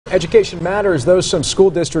Education matters, though some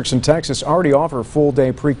school districts in Texas already offer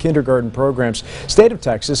full-day pre-kindergarten programs. State of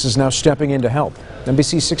Texas is now stepping in to help.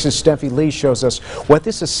 NBC 6's Steffi Lee shows us what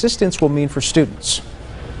this assistance will mean for students.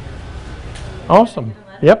 Awesome.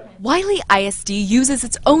 Yep. Wiley ISD uses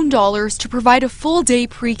its own dollars to provide a full-day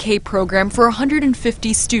pre-K program for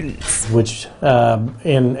 150 students. Which,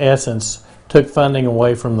 in essence, took funding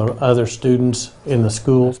away from the other students in the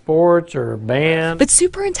school, sports or band. But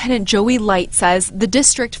Superintendent Joey Light says the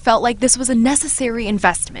district felt like this was a necessary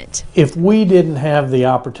investment. If we didn't have the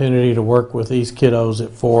opportunity to work with these kiddos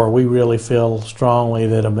at 4, we really feel strongly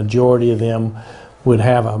that a majority of them would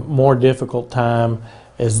have a more difficult time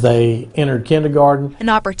as they entered kindergarten. An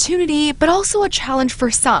opportunity, but also a challenge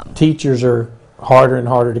for some. Teachers are harder and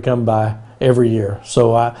harder to come by every year,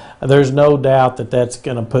 so there's no doubt that that's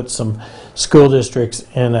going to put some school districts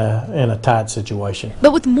in a tight situation.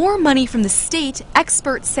 But with more money from the state,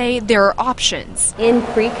 experts say there are options. In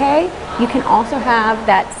pre-K, you can also have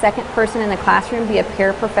that second person in the classroom be a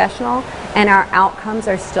paraprofessional, and our outcomes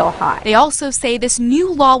are still high. They also say this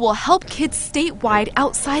new law will help kids statewide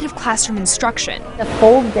outside of classroom instruction. The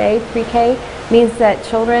full day pre-K means that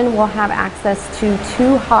children will have access to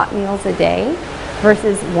 2 hot meals a day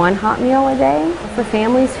versus 1 hot meal a day. For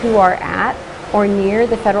families who are at or near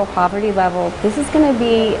the federal poverty level, this is going to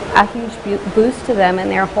be a huge boost to them in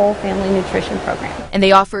their whole family nutrition program. And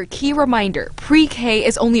they offer a key reminder, pre-K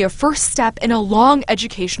is only a first step in a long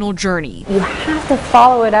educational journey. You have to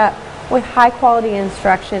follow it up with high quality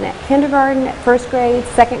instruction at kindergarten, at 1st grade,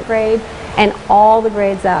 2nd grade, and all the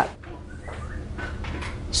grades up.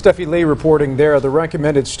 Steffi Lee reporting there. The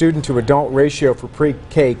recommended student-to-adult ratio for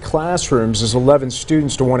pre-K classrooms is 11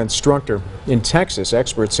 students to 1 instructor. In Texas,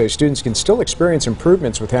 experts say students can still experience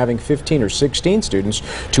improvements with having 15 or 16 students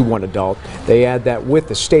to 1 adult. They add that with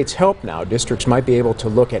the state's help now, districts might be able to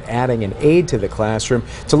look at adding an aide to the classroom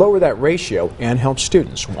to lower that ratio and help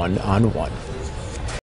students one-on-one.